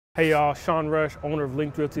Hey y'all, Sean Rush, owner of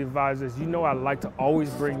Link Realty Advisors. You know I like to always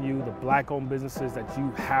bring you the black-owned businesses that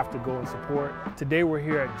you have to go and support. Today we're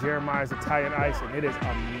here at Jeremiah's Italian Ice and it is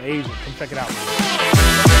amazing. Come check it out.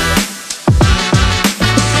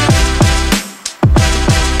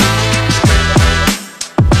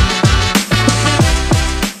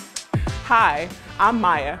 Hi, I'm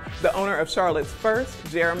Miah, the owner of Charlotte's first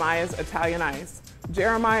Jeremiah's Italian Ice.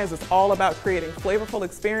 Jeremiah's is all about creating flavorful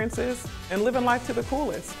experiences and living life to the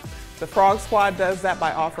coolest. The Frog Squad does that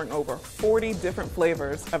by offering over 40 different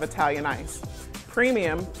flavors of Italian ice,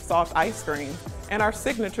 premium soft ice cream, and our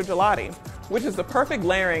signature gelati, which is the perfect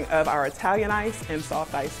layering of our Italian ice and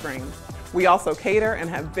soft ice cream. We also cater and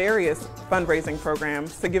have various fundraising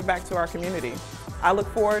programs to give back to our community. I look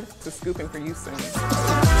forward to scooping for you soon.